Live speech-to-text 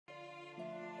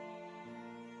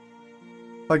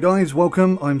Hi guys,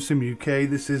 welcome. I'm SimUK.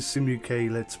 This is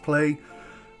SimUK Let's Play.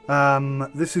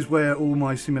 This is where all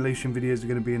my simulation videos are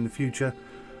going to be in the future.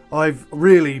 I've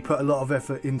really put a lot of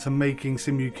effort into making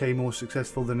SimUK more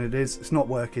successful than it is. It's not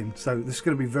working, so this is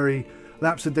going to be very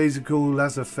lapsadaisical,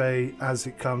 laissez-faire as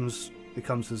it comes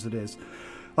as it is.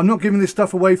 I'm not giving this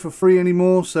stuff away for free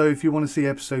anymore, so if you want to see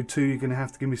episode 2, you're going to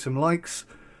have to give me some likes.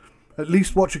 At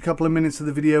least watch a couple of minutes of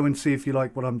the video and see if you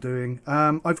like what I'm doing.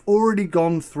 I've already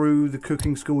gone through the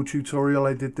cooking school tutorial.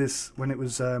 I did this when it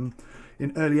was in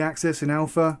early access, in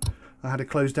alpha. I had a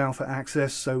closed alpha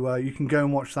access, so you can go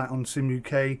and watch that on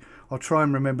SimUK. I'll try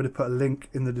and remember to put a link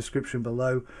in the description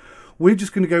below. We're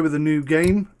just going to go with a new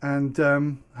game and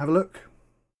have a look.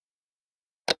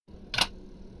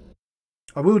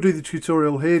 I will do the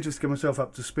tutorial here just to get myself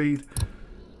up to speed,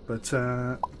 but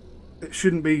it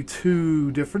shouldn't be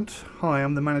too different. Hi,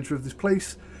 I'm the manager of this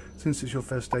place. Since it's your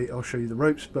first day, I'll show you the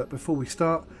ropes, but before we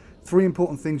start, 3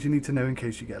 important things you need to know in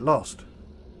case you get lost.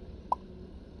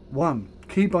 1.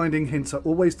 Key binding hints are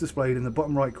always displayed in the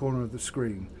bottom right corner of the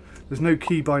screen. There's no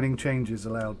key binding changes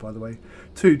allowed, by the way.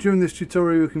 2. During this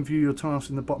tutorial, you can view your tasks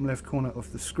in the bottom left corner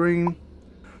of the screen.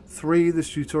 3.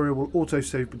 This tutorial will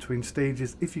auto-save between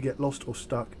stages. If you get lost or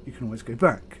stuck, you can always go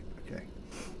back. Okay.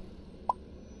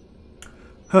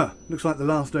 Huh, looks like the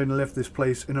last owner left this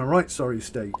place in a right sorry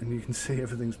state, and you can see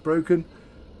everything's broken.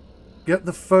 Get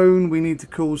the phone, we need to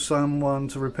call someone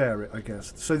to repair it, I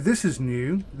guess. So this is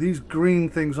new, these green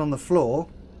things on the floor.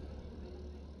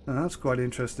 Oh, that's quite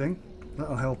interesting.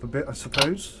 That'll help a bit, I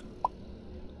suppose.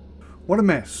 What a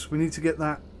mess. We need to get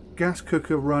that gas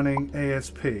cooker running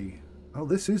ASP. Oh,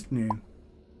 this is new.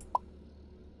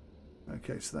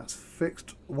 Okay, so that's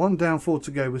fixed. 1 down, 4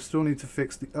 to go. We still need to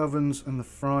fix the ovens and the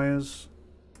fryers.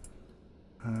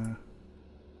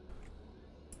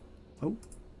 Oh,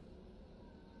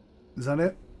 is that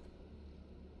it?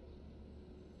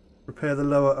 Repair the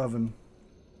lower oven.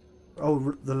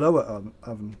 Oh, the lower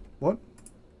oven. What?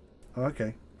 Oh,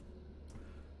 okay.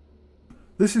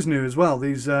 This is new as well.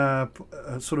 These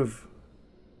sort of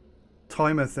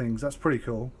timer things. That's pretty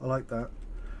cool. I like that.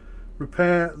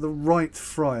 Repair the right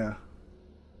fryer.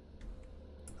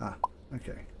 Ah,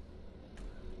 okay.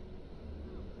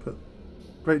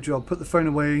 Great job. Put the phone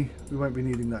away. We won't be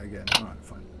needing that again. Alright,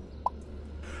 fine.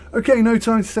 Okay, no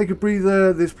time to take a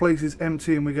breather. This place is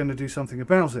empty and we're going to do something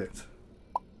about it.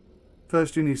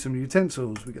 First, you need some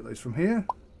utensils. We get those from here.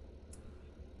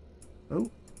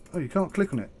 Oh, you can't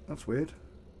click on it. That's weird.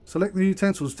 Select the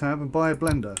utensils tab and buy a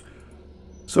blender.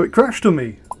 So it crashed on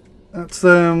me. That's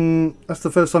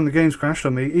the first time the game's crashed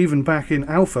on me, even back in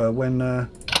alpha when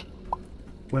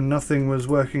nothing was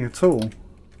working at all.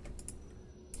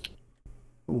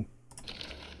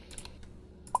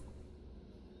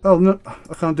 Oh, no,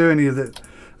 I can't do any of it.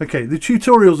 Okay, the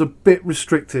tutorial's a bit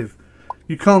restrictive.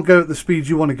 You can't go at the speed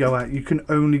you want to go at. You can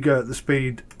only go at the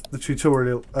speed the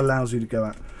tutorial allows you to go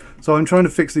at. So I'm trying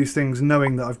to fix these things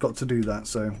knowing that I've got to do that,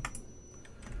 so...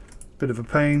 Bit of a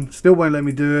pain. Still won't let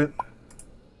me do it.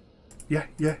 Yeah.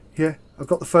 I've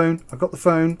got the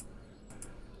phone.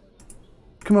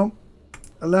 Come on.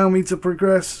 Allow me to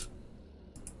progress.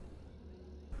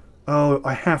 Oh,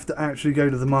 I have to actually go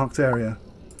to the marked area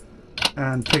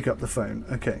and pick up the phone.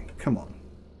 Okay, come on.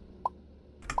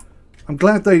 I'm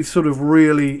glad they sort of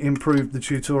really improved the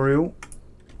tutorial.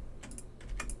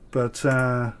 But,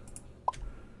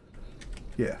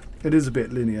 yeah, it is a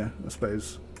bit linear, I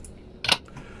suppose.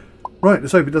 Right,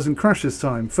 let's hope it doesn't crash this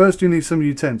time. First, you need some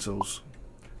utensils.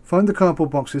 Find the cardboard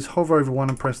boxes, hover over one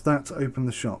and press that to open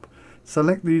the shop.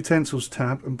 Select the utensils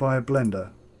tab and buy a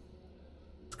blender.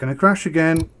 It's going to crash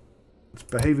again. It's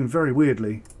behaving very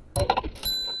weirdly.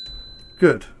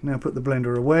 Good. Now put the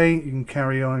blender away. You can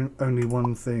carry on only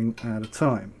one thing at a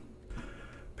time.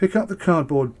 Pick up the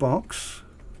cardboard box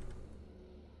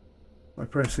by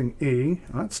pressing E.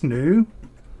 That's new.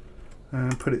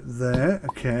 And put it there.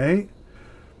 Okay.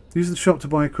 Use the shop to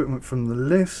buy equipment from the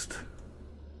list.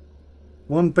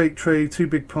 1 bake tray, 2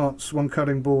 big pots, 1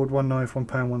 cutting board, 1 knife, 1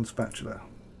 pan, 1 spatula.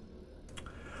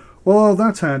 Well,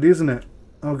 that's handy, isn't it?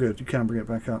 Oh good, you can bring it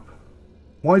back up.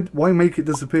 Why make it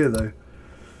disappear though?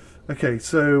 Okay,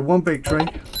 so 1 bake tray.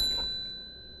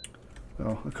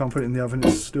 Oh, I can't put it in the oven,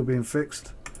 it's still being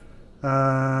fixed.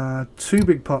 2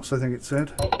 big pots, I think it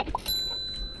said.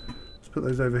 Let's put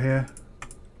those over here.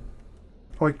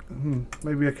 Oh,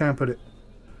 maybe I can put it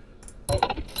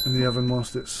in the oven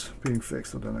whilst it's being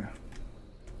fixed, I don't know.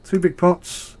 2 big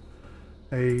pots.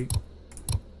 A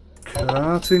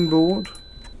cutting board.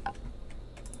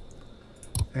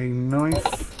 A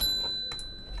knife.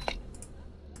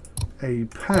 A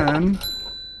pan.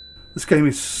 This game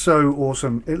is so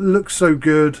awesome. It looks so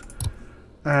good.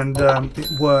 and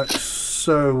it works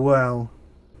so well.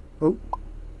 Oh,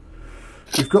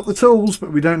 we've got the tools,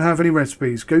 but we don't have any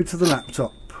recipes. Go to the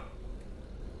laptop.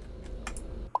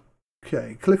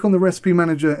 Okay, click on the recipe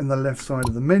manager in the left side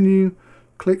of the menu.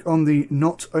 Click on the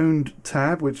not owned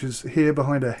tab, which is here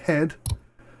behind a head.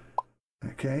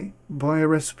 Okay, buy a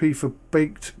recipe for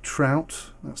baked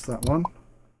trout. That's that one.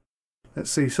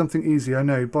 Let's see, something easy, I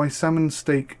know. Buy salmon,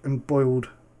 steak and boiled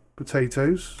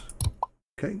potatoes.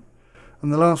 Okay.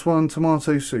 And the last one,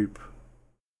 tomato soup.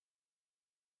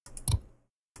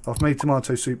 I've made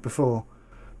tomato soup before.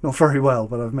 Not very well,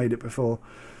 but I've made it before.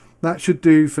 That should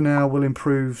do for now. We'll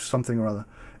improve something or other.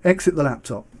 Exit the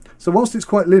laptop. So whilst it's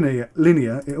quite linear,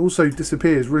 it also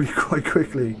disappears really quite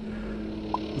quickly.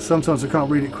 Sometimes I can't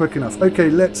read it quick enough. Okay,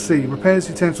 let's see. Repairs,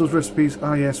 utensils, recipes.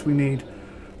 Ah, yes, we need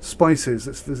spices.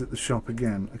 Let's visit the shop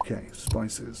again. Okay,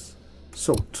 spices.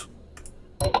 Salt.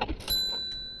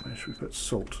 Where should we put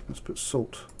salt? Let's put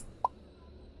salt.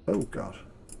 Oh, God.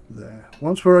 There.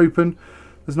 Once we're open,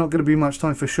 there's not going to be much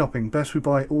time for shopping. Best we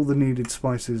buy all the needed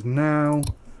spices now.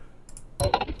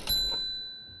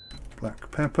 Black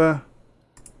pepper.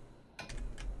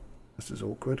 This is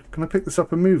awkward. Can I pick this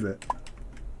up and move it?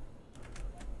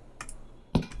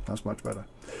 That's much better.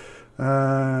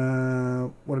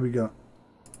 What do we got?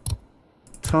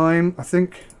 Thyme, I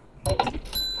think.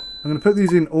 I'm going to put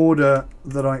these in order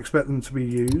that I expect them to be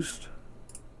used.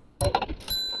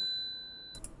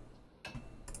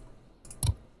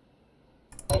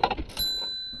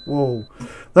 Whoa,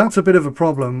 that's a bit of a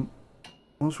problem.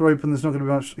 Once we're open, there's not going to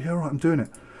be much. Yeah, right, I'm doing it.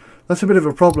 That's a bit of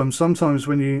a problem sometimes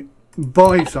when you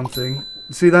buy something.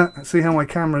 See that? See how my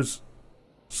camera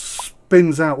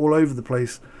spins out all over the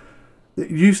place? It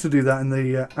used to do that in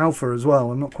the alpha as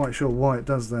well. I'm not quite sure why it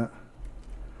does that.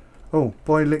 Oh,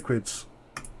 buy liquids.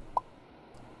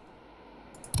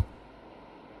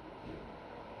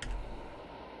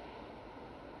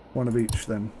 One of each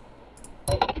then.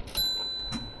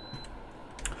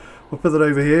 We'll put that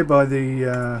over here by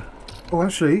the... Oh,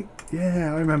 actually,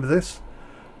 yeah, I remember this.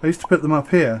 I used to put them up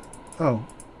here. Oh.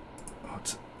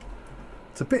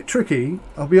 It's a bit tricky,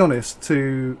 I'll be honest,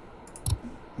 to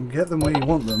get them where you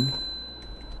want them.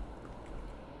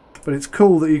 But it's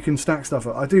cool that you can stack stuff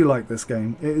up. I do like this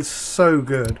game. It is so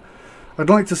good. I'd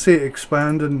like to see it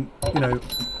expand and, you know...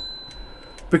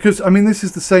 Because, I mean, this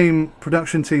is the same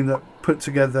production team that put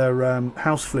together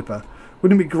House Flipper.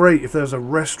 Wouldn't it be great if there was a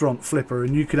restaurant flipper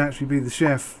and you could actually be the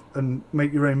chef and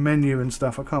make your own menu and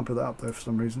stuff? I can't put that up there for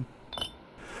some reason.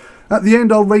 At the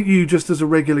end, I'll rate you just as a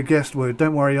regular guest would.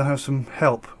 Don't worry, I'll have some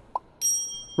help.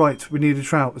 Right, we need a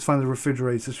trout. Let's find the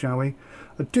refrigerator, shall we?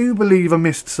 I do believe I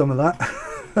missed some of that.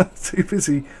 Too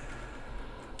busy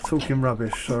talking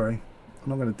rubbish, sorry. I'm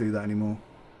not going to do that anymore.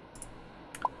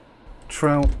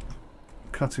 Trout,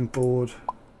 cutting board.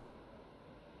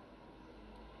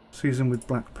 Season with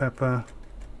black pepper.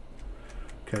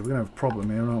 Okay, we're going to have a problem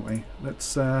here, aren't we?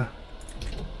 Let's put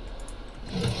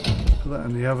that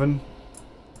in the oven.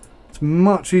 It's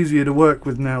much easier to work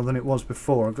with now than it was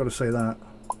before, I've got to say that.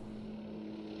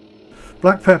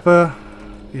 Black pepper.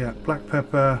 Yeah, black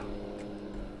pepper.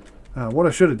 What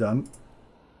I should have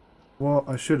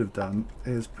done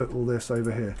is put all this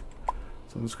over here.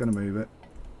 So I'm just going to move it.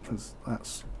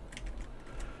 That's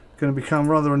going to become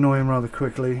rather annoying rather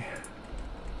quickly.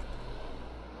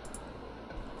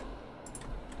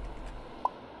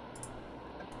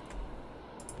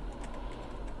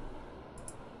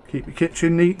 Keep your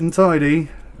kitchen neat and tidy.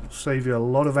 It'll save you a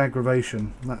lot of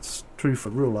aggravation. That's true for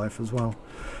real life as well.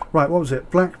 Right, what was it?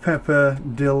 Black pepper,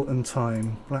 dill and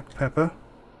thyme. Black pepper.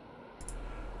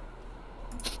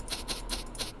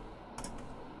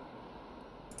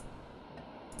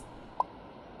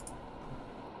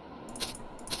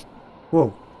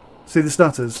 Whoa. See the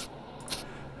stutters?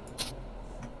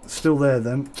 Still there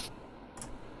then.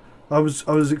 I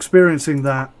was experiencing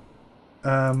that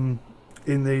in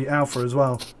the alpha as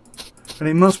well. And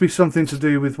it must be something to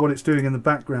do with what it's doing in the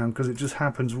background, because it just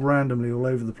happens randomly all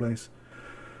over the place.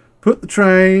 Put the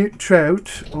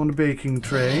trout on a baking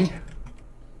tray.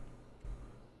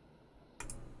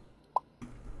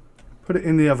 Put it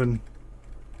in the oven.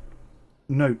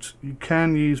 Note, you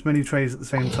can use many trays at the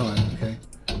same time. Okay.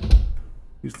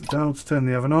 Use the dial to turn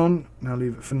the oven on. Now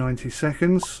leave it for 90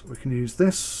 seconds. We can use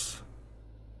this.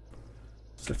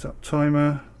 Set up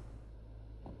timer.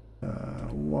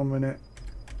 1 minute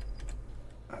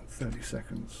and 30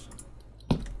 seconds.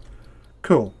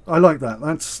 Cool. I like that.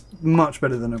 That's much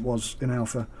better than it was in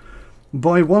alpha.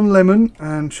 Buy 1 lemon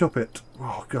and chop it.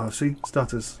 Oh god, see?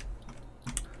 Stutters.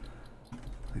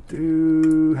 They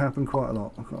do happen quite a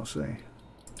lot, I've got to say.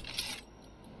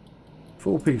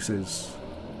 4 pieces.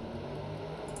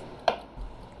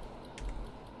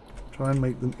 Try and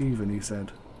make them even, he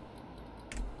said.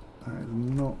 That is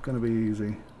not going to be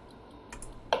easy.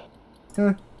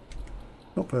 Yeah,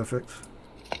 not perfect.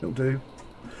 It'll do.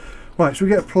 Right, should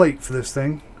we get a plate for this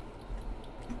thing?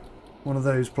 One of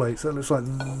those plates. That looks like...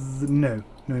 No.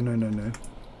 No.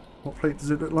 What plate does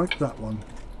it look like? That one.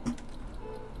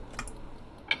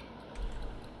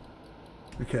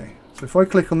 Okay, so if I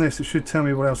click on this, it should tell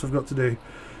me what else I've got to do.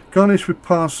 Garnish with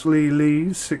parsley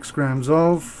leaves, 6 grams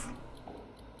of.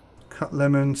 Cut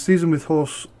lemon, season with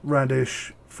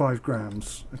horseradish, 5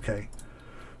 grams. Okay.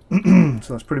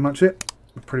 So that's pretty much it.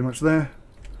 We're pretty much there.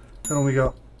 How long we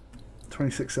got?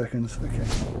 26 seconds. Okay.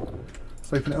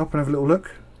 Let's open it up and have a little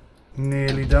look.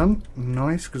 Nearly done.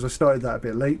 Nice, because I started that a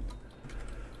bit late.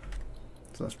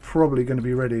 So that's probably going to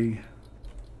be ready.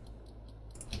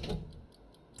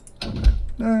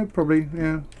 No, probably,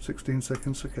 yeah, 16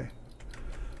 seconds, okay.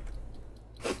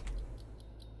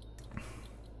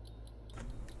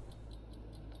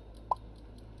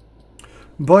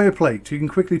 Buy a plate. You can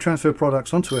quickly transfer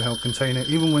products onto a held container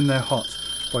even when they're hot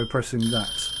by pressing that.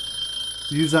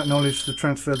 Use that knowledge to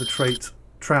transfer the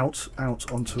trout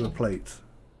out onto a plate.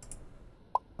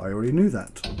 I already knew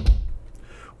that.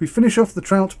 We finish off the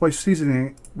trout by seasoning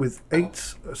it with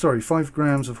 5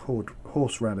 grams of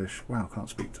horseradish. Wow, can't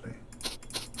speak today.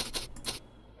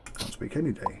 Can't speak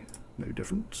any day. No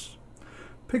difference.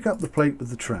 Pick up the plate with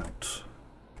the trout.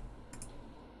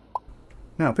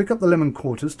 Now, pick up the lemon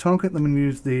quarters, target them and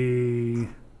use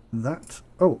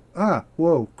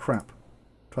whoa, crap.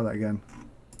 Try that again.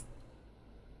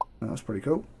 Oh, that's pretty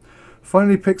cool.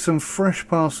 Finally, pick some fresh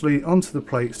parsley onto the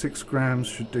plate. 6 grams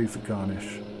should do for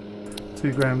garnish.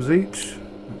 2 grams each.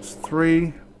 That's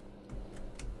 3.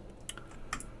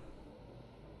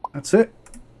 That's it.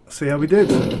 See how we did.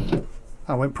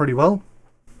 That went pretty well.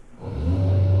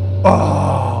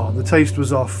 Oh, the taste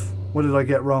was off. What did I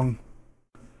get wrong?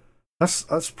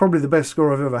 That's probably the best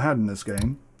score I've ever had in this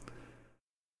game.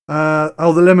 The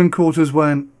lemon quarters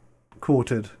weren't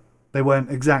quartered. They weren't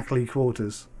exactly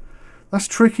quarters. That's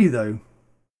tricky though.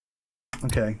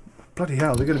 Okay. Bloody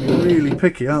hell, they're going to be really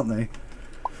picky, aren't they?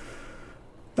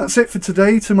 That's it for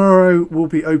today. Tomorrow will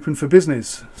be open for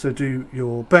business, so do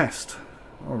your best.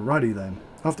 Alrighty then.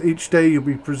 After each day you'll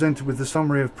be presented with the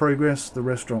summary of progress the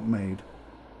restaurant made.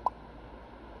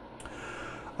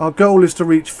 Our goal is to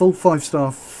reach full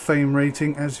 5-star fame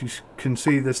rating. As you can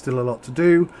see, there's still a lot to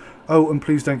do. Oh, and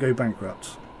please don't go bankrupt.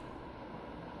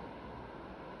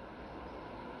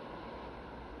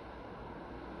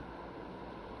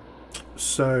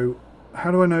 So,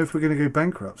 how do I know if we're going to go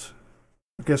bankrupt?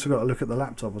 I guess I've got to look at the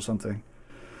laptop or something.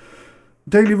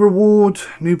 Daily reward,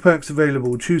 new perks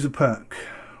available. Choose a perk.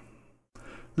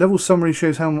 Level summary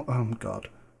shows how... Oh, God.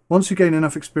 Once you gain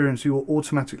enough experience, you will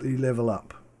automatically level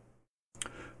up.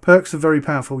 Perks are very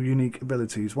powerful, unique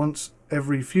abilities. Once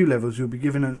every few levels, you'll be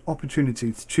given an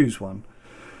opportunity to choose one.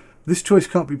 This choice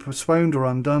can't be postponed or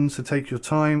undone, so take your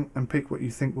time and pick what you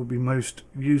think will be most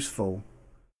useful.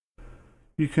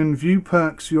 You can view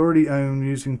perks you already own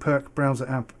using Perk Browser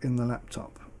app in the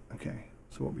laptop. Okay,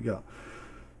 so what we got?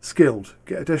 Skilled.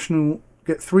 Get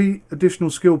 3 additional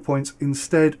skill points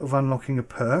instead of unlocking a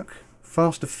perk.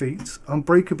 Faster feet.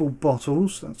 Unbreakable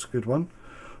bottles. That's a good one.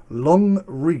 Long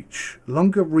reach.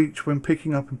 Longer reach when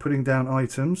picking up and putting down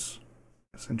items.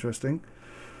 That's interesting.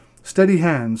 Steady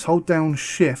hands. Hold down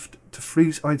shift to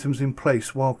freeze items in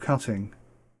place while cutting.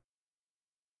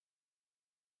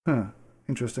 Huh.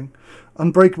 Interesting.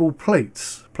 Unbreakable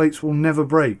plates. Plates will never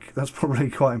break. That's probably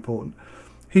quite important.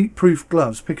 Heat-proof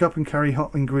gloves. Pick up and carry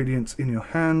hot ingredients in your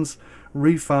hands.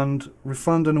 Refund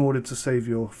an order to save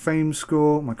your fame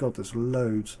score. My God, there's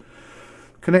loads.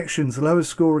 Connections. Lowest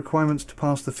score requirements to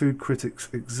pass the food critics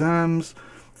exams.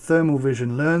 Thermal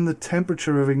vision. Learn the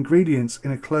temperature of ingredients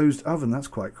in a closed oven. That's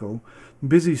quite cool.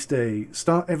 Busy stay.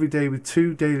 Start every day with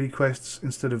 2 daily quests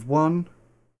instead of 1.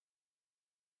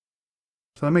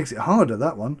 So that makes it harder,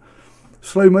 that one.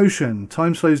 Slow motion.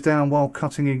 Time slows down while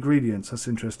cutting ingredients. That's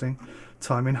interesting.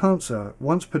 Time enhancer.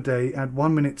 Once per day, add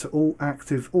 1 minute to all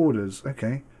active orders.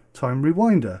 Okay. Time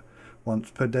rewinder.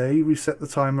 Once per day, reset the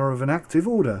timer of an active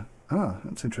order. Ah,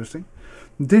 that's interesting.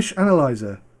 Dish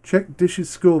analyzer. Check dish's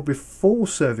score before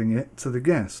serving it to the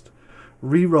guest.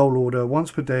 Re-roll order.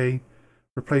 Once per day,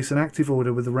 replace an active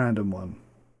order with a random one.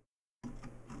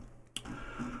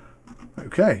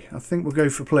 Okay, I think we'll go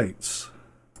for plates.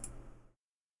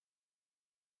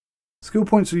 Skill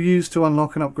points are used to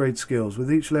unlock and upgrade skills.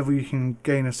 With each level you can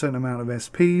gain a certain amount of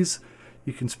SPs.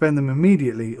 You can spend them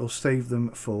immediately or save them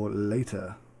for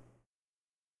later.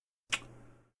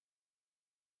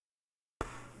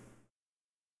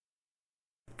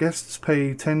 Guests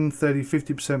pay 10, 30,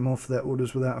 50% more for their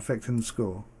orders without affecting the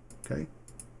score. Okay.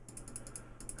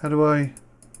 How do I...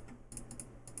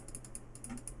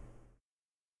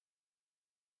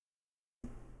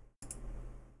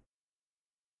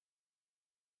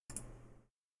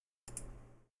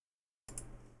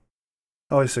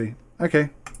 Oh, I see. Okay.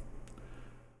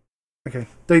 Okay,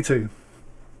 day 2.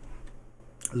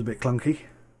 It was a bit clunky.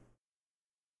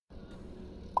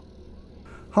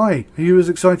 Hi, are you as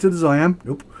excited as I am?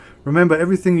 Nope. Remember,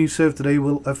 everything you serve today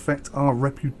will affect our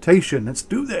reputation. Let's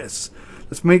do this.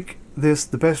 Let's make this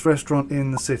the best restaurant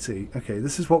in the city. Okay,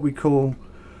 this is what we call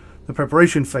the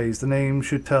preparation phase. The name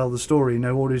should tell the story.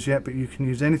 No orders yet, but you can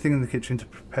use anything in the kitchen to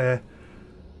prepare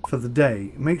for the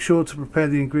day. Make sure to prepare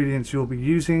the ingredients you'll be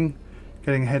using.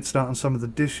 Getting a head start on some of the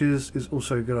dishes is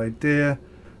also a good idea,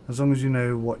 as long as you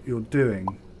know what you're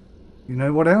doing. You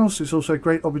know what else? It's also a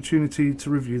great opportunity to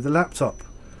review the laptop.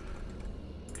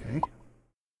 Okay.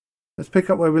 Let's pick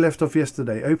up where we left off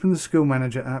yesterday. Open the Skill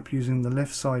Manager app using the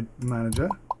left side manager.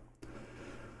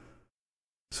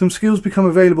 Some skills become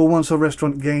available once our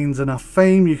restaurant gains enough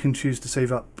fame. You can choose to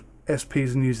save up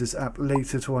SPs and use this app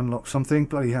later to unlock something.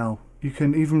 Bloody hell. You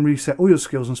can even reset all your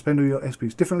skills and spend all your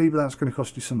SPs differently, but that's going to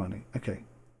cost you some money. Okay.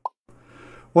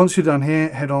 Once you're done here,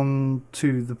 head on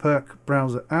to the perk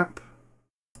browser app.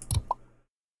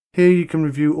 Here you can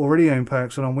review already owned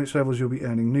perks and on which levels you'll be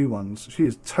earning new ones. She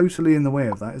is totally in the way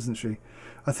of that, isn't she?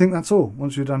 I think that's all.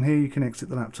 Once you're done here, you can exit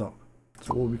the laptop.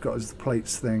 So all we've got is the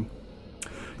plates thing.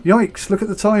 Yikes, look at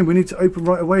the time. We need to open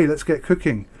right away. Let's get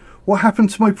cooking. What happened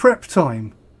to my prep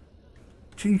time?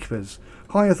 Jeepers.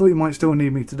 Hi, I thought you might still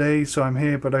need me today, so I'm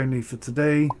here, but only for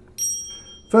today.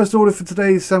 First order for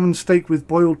today is salmon steak with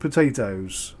boiled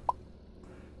potatoes.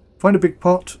 Find a big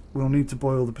pot. We'll need to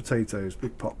boil the potatoes.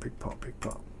 Big pot, big pot, big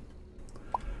pot.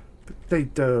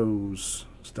 Potatoes.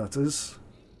 Stutters.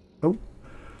 Oh.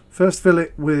 First fill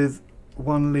it with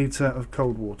 1 litre of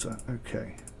cold water.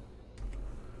 Okay.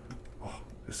 Oh,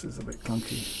 this is a bit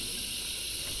clunky.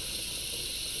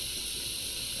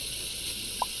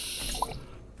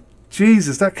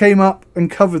 Jesus, that came up and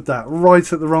covered that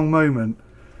right at the wrong moment.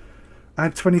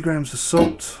 Add 20 grams of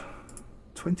salt.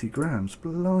 20 grams?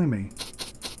 Blimey.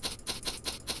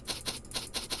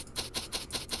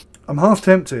 I'm half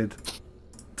tempted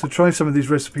to try some of these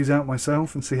recipes out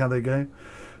myself and see how they go.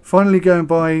 Finally go and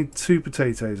buy 2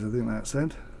 potatoes, I think that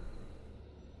said.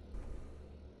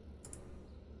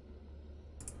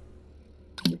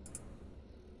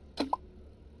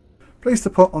 Place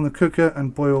the pot on the cooker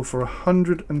and boil for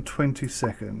 120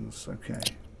 seconds. Okay.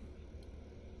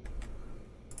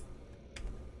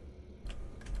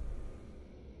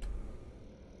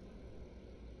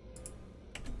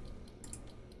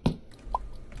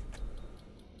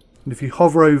 And if you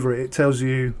hover over it, it tells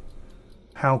you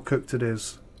how cooked it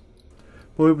is.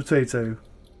 Boiled potato.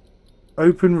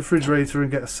 Open refrigerator and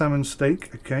get a salmon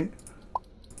steak. Okay.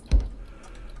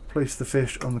 Place the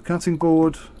fish on the cutting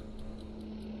board.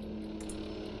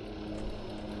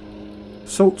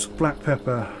 Salt, black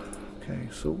pepper. Okay,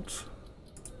 salt.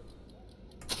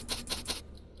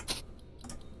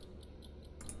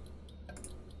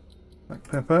 Black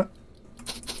pepper.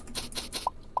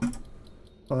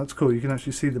 Oh, that's cool. You can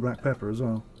actually see the black pepper as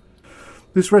well.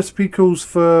 This recipe calls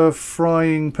for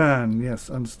frying pan. Yes,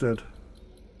 understood.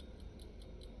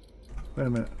 Wait a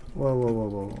minute. Whoa, whoa, whoa,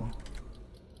 whoa, whoa.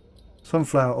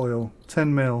 Sunflower oil,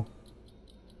 10 ml.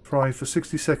 Fry for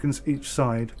 60 seconds each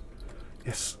side.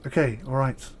 Yes, okay,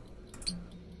 alright.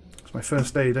 It's my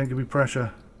first day, don't give me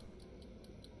pressure.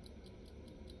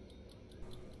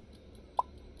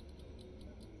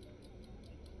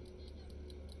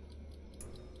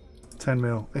 $10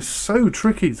 ml. It's so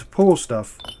tricky to pour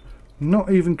stuff.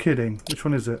 Not even kidding. Which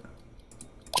one is it?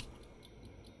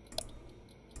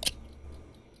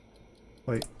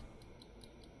 Wait.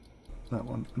 That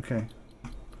one, okay.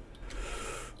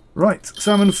 Right,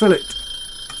 salmon fillet.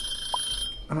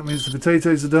 And that means the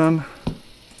potatoes are done.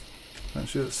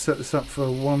 Actually, let's set this up for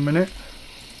 1 minute.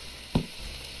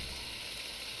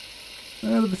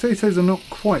 The potatoes are not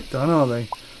quite done, are they?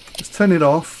 Let's turn it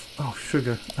off. Oh,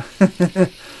 sugar.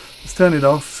 Let's turn it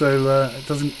off so it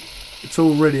doesn't. It's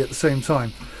all ready at the same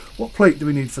time. What plate do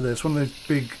we need for this? One of those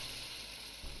big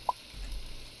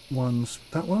ones.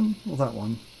 That one or that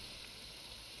one?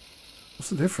 What's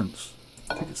the difference?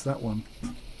 I think it's that one.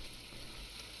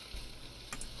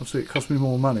 Obviously it cost me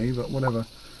more money, but whatever.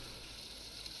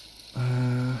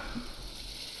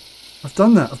 I've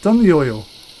done that. I've done the oil.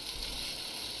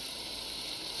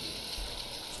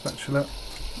 Spatula.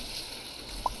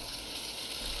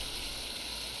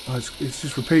 Oh, it's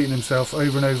just repeating himself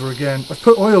over and over again. I've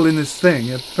put oil in this thing.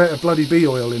 There better bloody be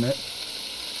oil in it.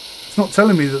 It's not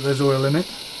telling me that there's oil in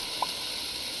it.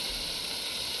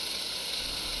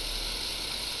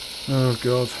 Oh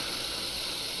god.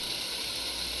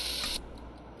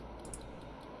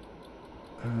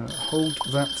 Hold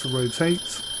that to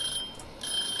rotate.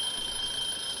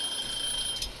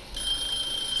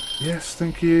 Yes,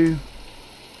 thank you.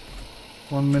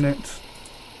 1 minute.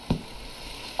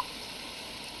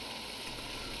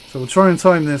 So we'll try and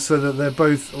time this so that they're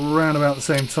both around about the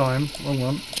same time. Wrong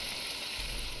one.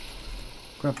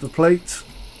 Grab the plate.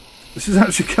 This is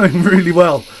actually going really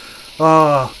well.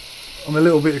 Ah, I'm a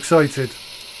little bit excited.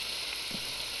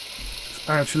 It's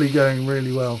actually going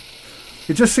really well.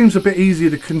 It just seems a bit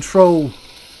easier to control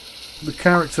the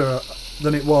character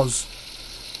than it was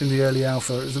in the early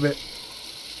alpha. It was a bit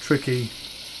tricky.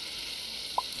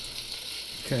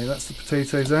 Okay, that's the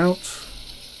potatoes out.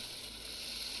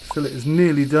 Fillet is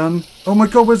nearly done. Oh my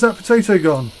god, where's that potato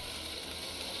gone?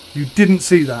 You didn't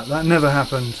see that. That never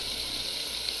happened.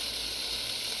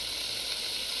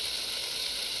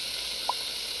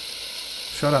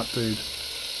 Shut up, dude.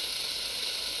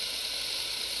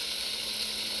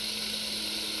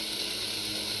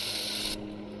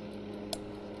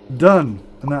 Done.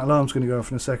 And that alarm's going to go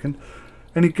off in a second.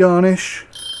 Any garnish?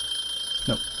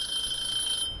 No.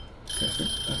 Okay, I think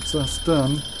that's us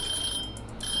done.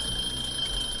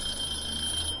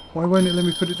 Why won't it let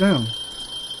me put it down?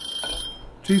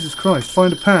 Jesus Christ,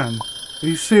 find a pan. Are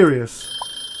you serious?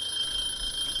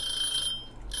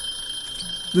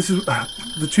 This is...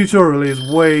 the tutorial is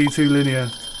way too linear.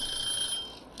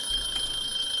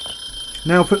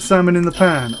 Now put salmon in the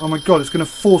pan. Oh my god, it's going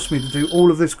to force me to do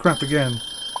all of this crap again.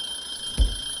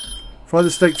 Fry the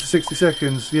steak for 60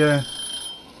 seconds. Yeah.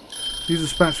 Use a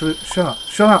spatula. Shut up.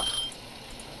 Shut up.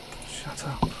 Shut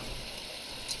up.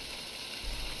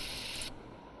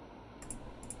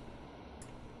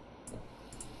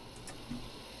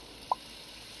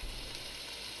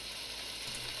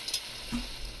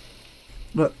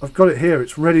 Look, I've got it here.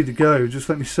 It's ready to go. Just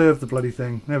let me serve the bloody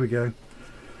thing. There we go.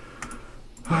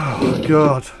 Oh,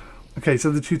 God. Okay,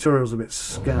 so the tutorial's a bit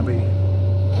scabby.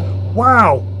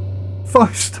 Wow!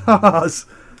 5 stars!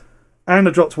 And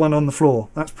I dropped one on the floor.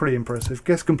 That's pretty impressive.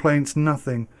 Guest complaints,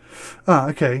 nothing. Ah,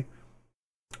 okay.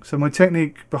 So my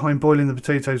technique behind boiling the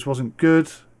potatoes wasn't good.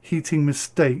 Heating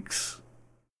mistakes.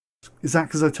 Is that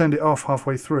because I turned it off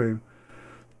halfway through?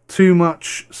 Too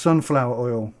much sunflower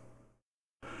oil.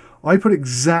 I put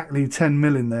exactly 10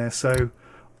 mil in there, so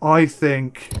I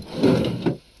think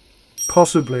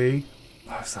possibly...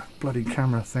 Oh, it's that bloody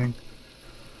camera thing.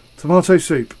 Tomato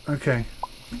soup. Okay.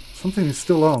 Something is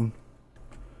still on.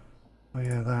 Oh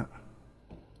yeah, that.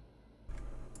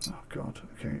 Oh god.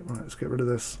 Okay, right, let's get rid of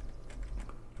this.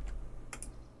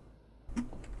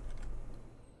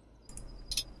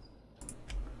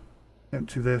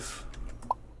 Empty this.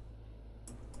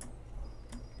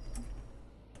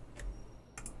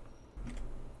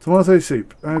 Tomato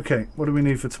soup. Okay, what do we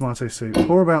need for tomato soup?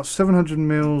 Pour about 700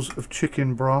 mils of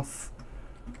chicken broth.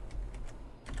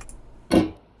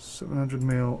 700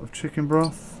 mil of chicken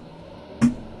broth.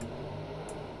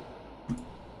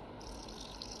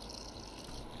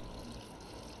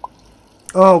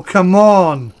 Oh, come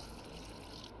on!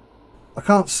 I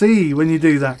can't see when you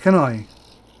do that, can I?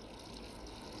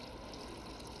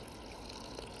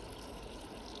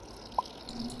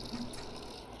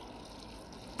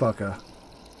 Bugger.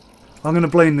 I'm going to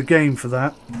blame the game for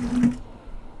that.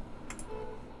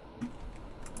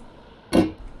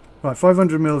 Right,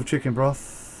 500 ml of chicken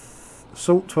broth.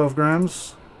 Salt, 12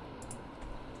 grams.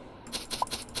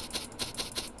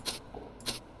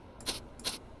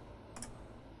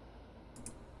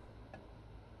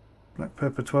 Black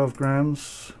pepper, 12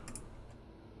 grams.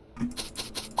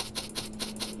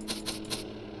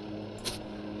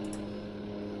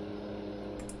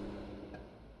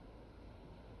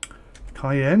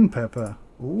 Cayenne pepper.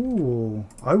 Ooh,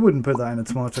 I wouldn't put that in a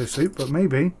tomato soup, but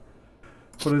maybe.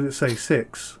 What did it say?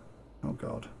 6. Oh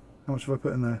god. How much have I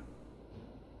put in there?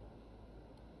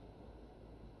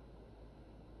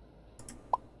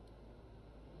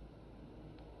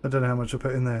 I don't know how much I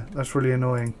put in there. That's really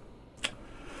annoying.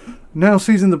 Now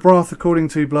season the broth according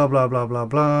to blah blah blah blah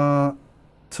blah.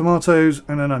 Tomatoes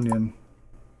and an onion.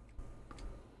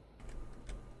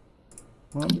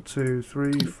 1, 2,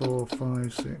 3, 4,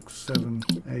 5, 6, 7,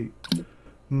 8,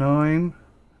 9.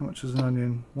 How much is an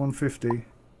onion? 150.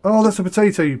 Oh, that's a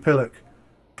potato, you pillock.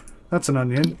 That's an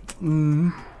onion.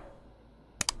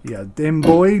 Yeah, dim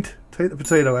Boyd. Take the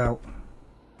potato out.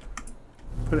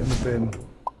 Put it in the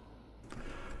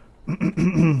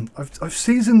bin. I've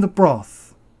seasoned the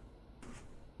broth.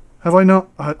 Have I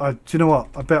not? Do you know what?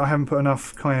 I bet I haven't put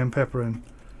enough cayenne pepper in.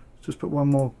 Just put one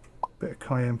more bit of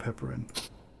cayenne pepper in.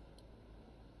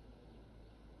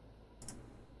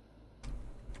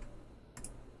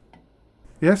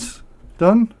 Yes?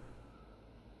 Done?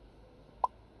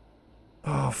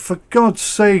 Oh, for God's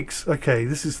sakes. Okay,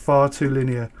 this is far too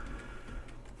linear.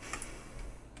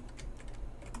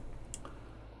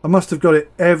 I must have got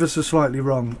it ever so slightly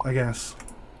wrong, I guess.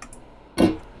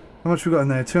 How much we got in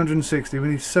there? 260. We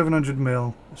need 700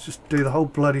 mil. Let's just do the whole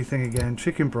bloody thing again.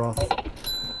 Chicken broth.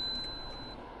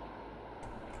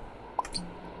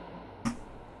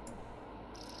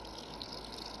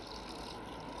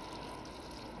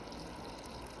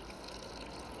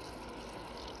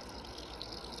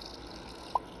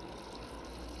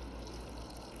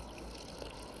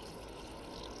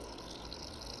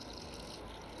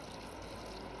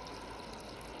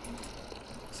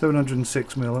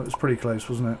 $706 mil. It was pretty close,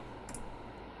 wasn't it?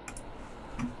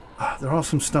 There are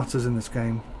some stutters in this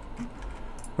game.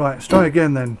 Right, let's try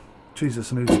again then.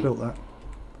 Jesus, I nearly spilt that.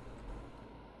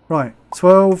 Right,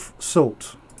 12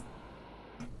 salt.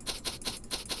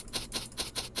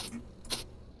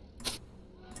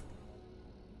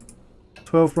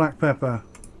 12 black pepper.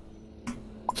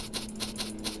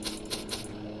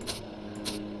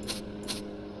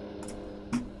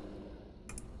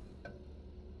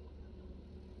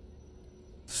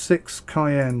 6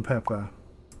 cayenne pepper.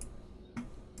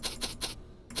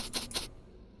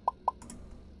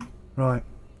 Right.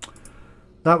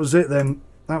 That was it then.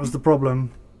 That was the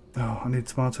problem. Oh, I need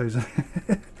tomatoes.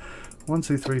 1,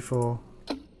 2, 3, 4.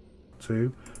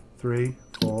 2, 3,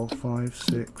 4, 5,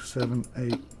 6, 7,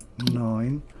 8,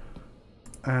 9.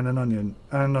 And an onion.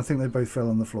 And I think they both fell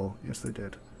on the floor. Yes, they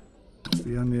did. That's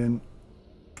the onion.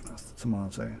 That's the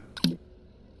tomato.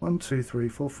 1, 2, 3,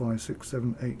 4, 5, 6,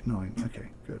 7, 8, 9. Okay,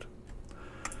 good.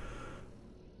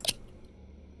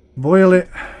 Boil it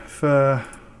for,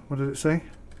 what did it say?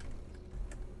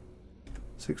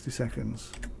 60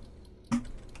 seconds.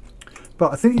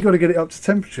 But I think you've got to get it up to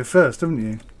temperature first, haven't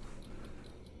you?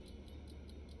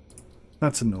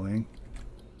 That's annoying.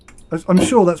 I'm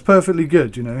sure that's perfectly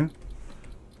good, you know.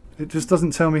 It just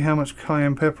doesn't tell me how much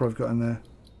cayenne pepper I've got in there.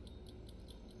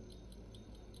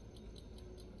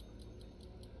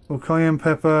 Well, cayenne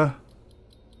pepper,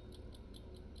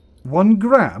 1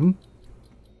 gram?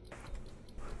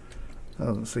 That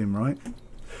doesn't seem right.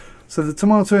 So the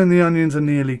tomato and the onions are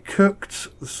nearly cooked.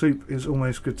 The soup is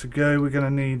almost good to go. We're going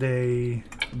to need a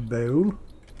bowl.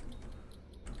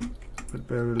 Put a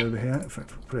bowl over here. In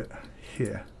fact, we'll put it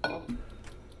here.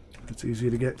 It's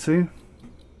easier to get to.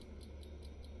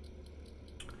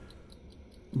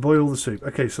 Boil the soup.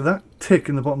 Okay, so that tick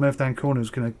in the bottom left hand corner is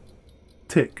going to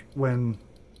tick when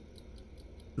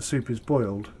the soup is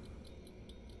boiled.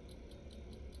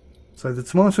 So the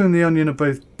tomato and the onion are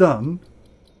both done,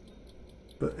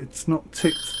 but it's not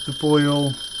ticked to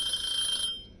boil.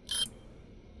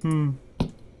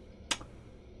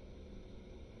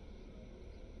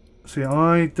 See,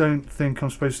 I don't think I'm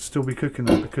supposed to still be cooking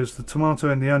that because the tomato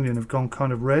and the onion have gone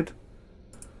kind of red.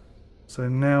 So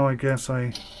now I guess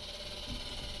I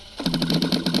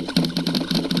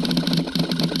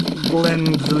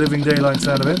blend the living daylights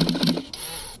out of it.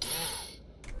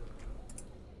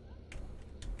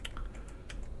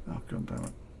 Oh, God damn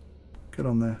it. Get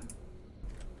on there.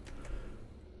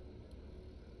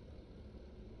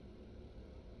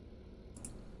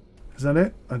 Is that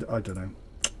it? I don't know.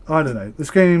 I don't know.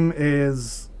 This game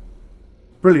is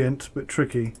brilliant but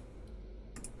tricky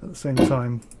at the same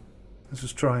time. Let's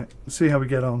just try it. Let's see how we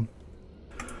get on.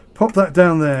 Pop that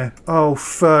down there. Oh,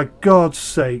 for God's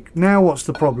sake. Now what's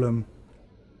the problem?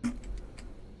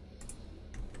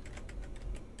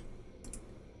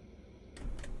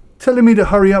 Telling me to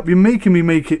hurry up. You're making me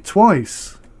make it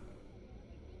twice.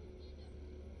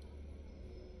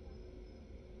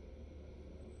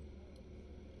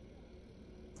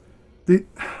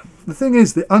 The thing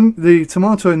is, the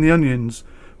tomato and the onions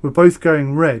were both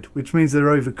going red, which means they're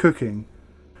overcooking.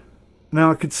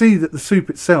 Now I could see that the soup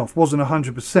itself wasn't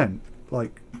 100%,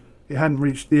 like it hadn't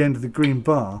reached the end of the green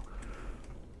bar.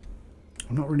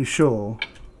 I'm not really sure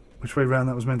which way round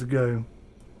that was meant to go.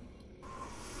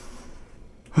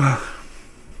 We'll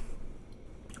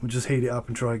just heat it up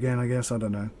and try again, I guess. I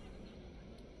don't know.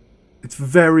 It's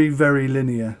very, very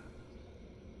linear.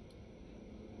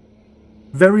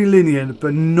 Very linear,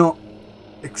 but not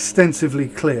extensively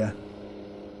clear.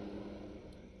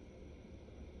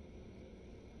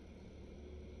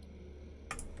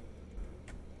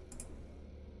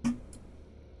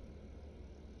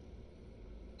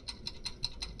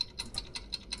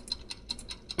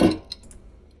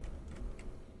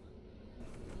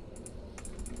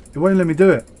 It won't let me do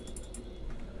it.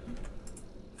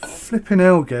 Flipping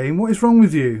hell, game. What is wrong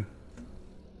with you?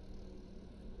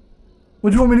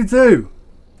 What do you want me to do?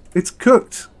 It's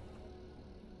cooked.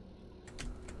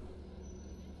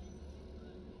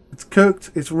 It's cooked.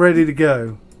 It's ready to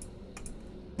go.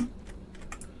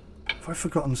 Have I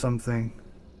forgotten something?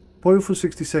 Boil for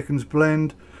 60 seconds.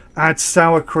 Blend. Add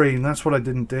sour cream. That's what I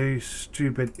didn't do.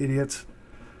 Stupid idiot.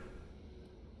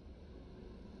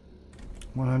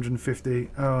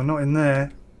 150. Oh, not in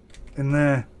there. In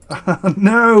there.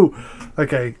 No!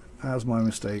 Okay, that was my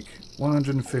mistake.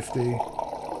 150.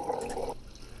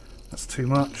 That's too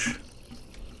much.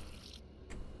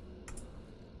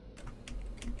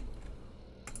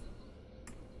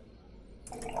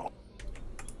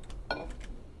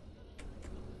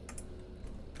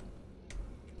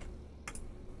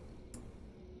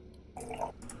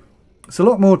 It's a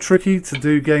lot more tricky to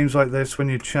do games like this when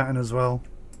you're chatting as well.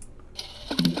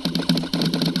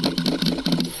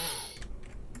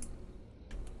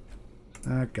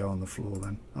 Go on the floor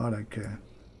then. I don't care.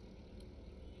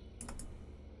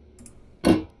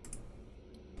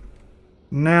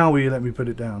 Now will you let me put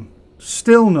it down?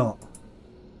 Still not.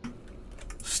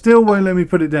 Still won't let me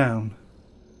put it down.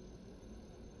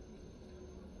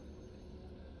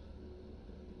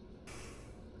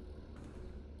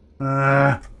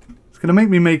 It's going to make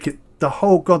me make it the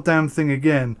whole goddamn thing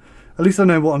again. At least I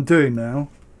know what I'm doing now.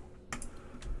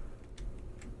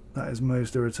 That is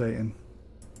most irritating.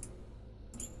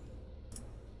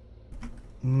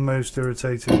 Most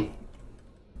irritating.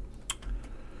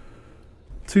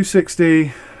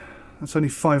 260. That's only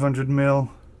 500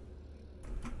 mil.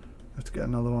 Have to get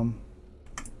another one.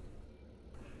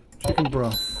 Chicken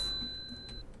broth.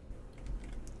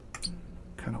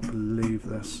 Cannot believe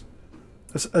this.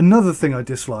 That's another thing I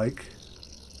dislike.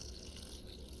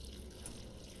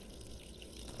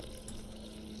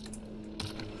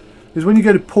 Is when you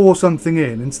go to pour something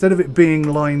in, instead of it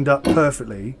being lined up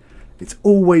perfectly, it's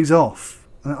always off.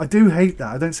 And I do hate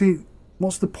that. I don't see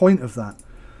what's the point of that.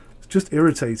 It's just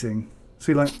irritating.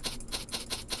 See, like,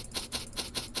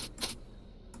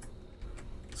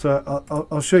 so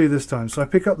I'll show you this time. So I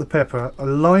pick up the pepper, I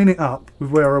line it up with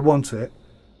where I want it,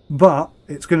 but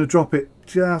it's going to drop it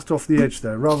just off the edge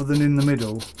there rather than in the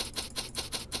middle.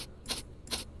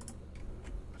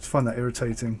 I just find that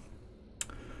irritating.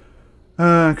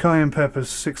 Cayenne peppers,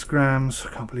 6 grams. I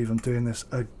can't believe I'm doing this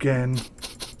again.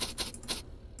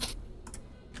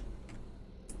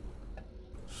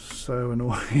 So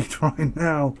annoyed right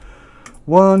now.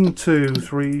 1, 2,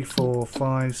 3, 4,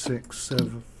 5, 6,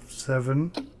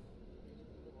 7,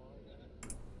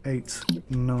 8,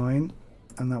 9,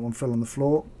 and that one fell on the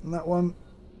floor. And that one,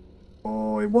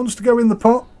 oh, it wants to go in the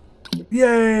pot.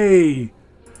 Yay!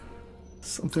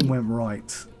 Something went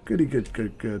right. Goody good,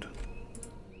 good, good.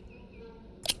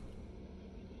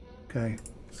 Okay,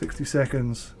 60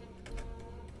 seconds.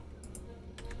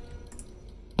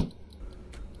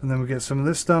 And then we get some of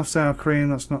this stuff, sour cream.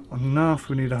 That's not enough.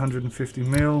 We need 150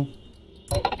 ml.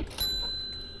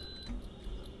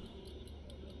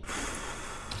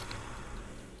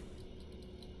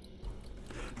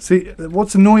 See,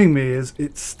 what's annoying me is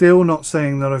it's still not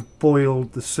saying that I've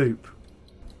boiled the soup.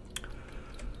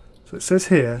 So it says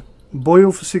here,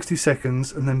 boil for 60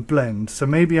 seconds and then blend. So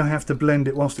maybe I have to blend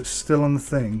it whilst it's still on the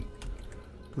thing.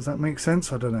 Does that make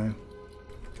sense? I don't know.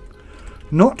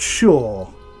 Not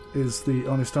sure is the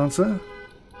honest answer.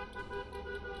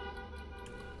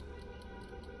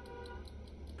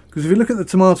 Because if you look at the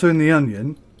tomato and the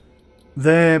onion,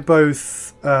 they're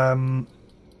both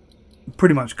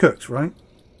pretty much cooked, right?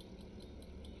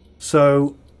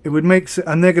 So it would make sense,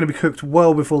 and they're going to be cooked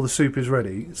well before the soup is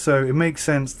ready. So it makes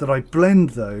sense that I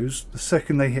blend those the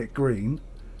second they hit green,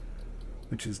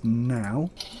 which is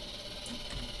now.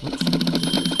 Oops.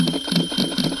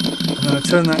 And then I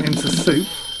turn that into soup.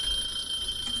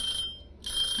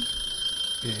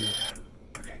 Yeah.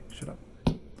 Okay, shut up.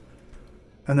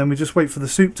 And then we just wait for the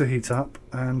soup to heat up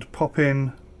and pop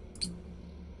in .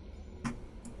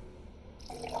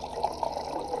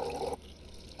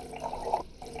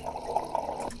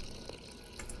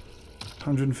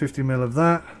 150 ml of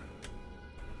that.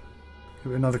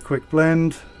 Give it another quick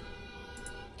blend.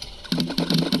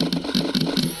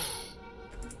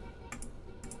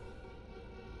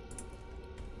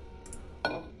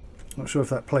 Not sure if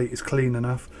that plate is clean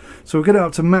enough. So we'll get it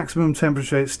up to maximum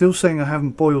temperature. It's still saying I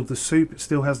haven't boiled the soup. It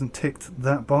still hasn't ticked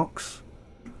that box.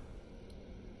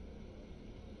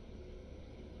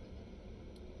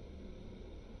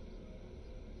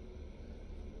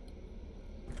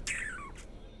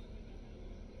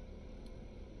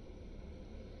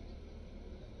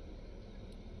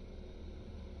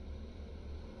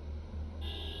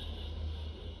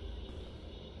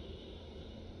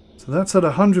 So that's at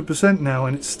 100% now,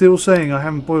 and it's still saying I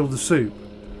haven't boiled the soup.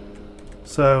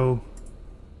 So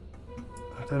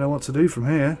I don't know what to do from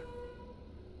here.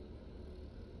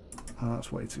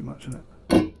 that's way too much, isn't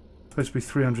it? Supposed to be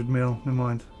 300 ml. Never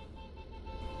mind.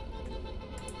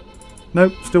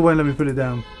 Nope, still won't let me put it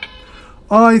down.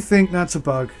 I think that's a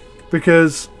bug,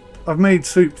 because I've made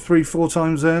soup 3-4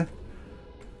 times there.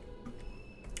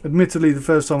 Admittedly, the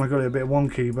first time I got it a bit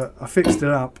wonky, but I fixed it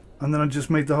up, and then I just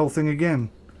made the whole thing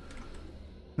again.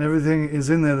 And everything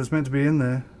is in there that's meant to be in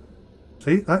there.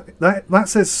 See, that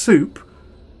says soup.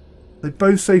 They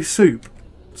both say soup,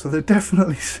 so they're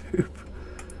definitely soup.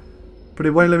 But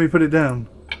it won't let me put it down.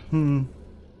 I'm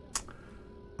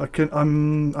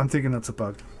thinking that's a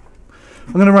bug.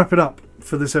 I'm going to wrap it up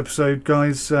for this episode,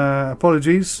 guys.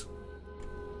 Apologies.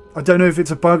 I don't know if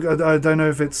it's a bug. I don't know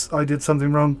if I did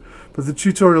something wrong. But the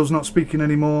tutorial's not speaking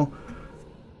anymore.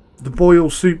 The boil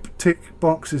soup tick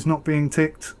box is not being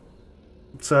ticked.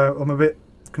 So I'm a bit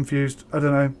confused. I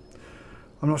don't know.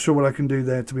 I'm not sure what I can do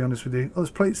there, to be honest with you. Oh,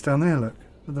 there's plates down there, look.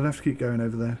 I don't have to keep going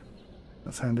over there.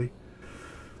 That's handy.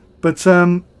 But,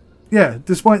 yeah,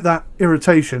 despite that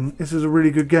irritation, this is a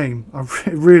really good game. A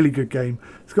really good game.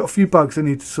 It's got a few bugs I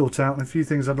need to sort out and a few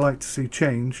things I'd like to see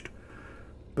changed.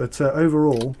 But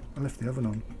overall, I left the oven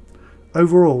on.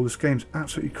 Overall, this game's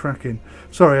absolutely cracking.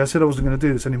 Sorry, I said I wasn't going to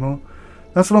do this anymore.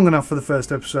 That's long enough for the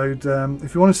first episode.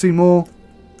 If you want to see more,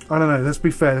 I don't know, let's be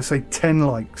fair. Let's say 10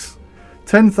 likes.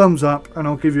 10 thumbs up, and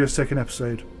I'll give you a second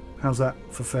episode. How's that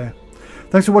for fair?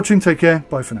 Thanks for watching. Take care.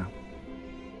 Bye for now.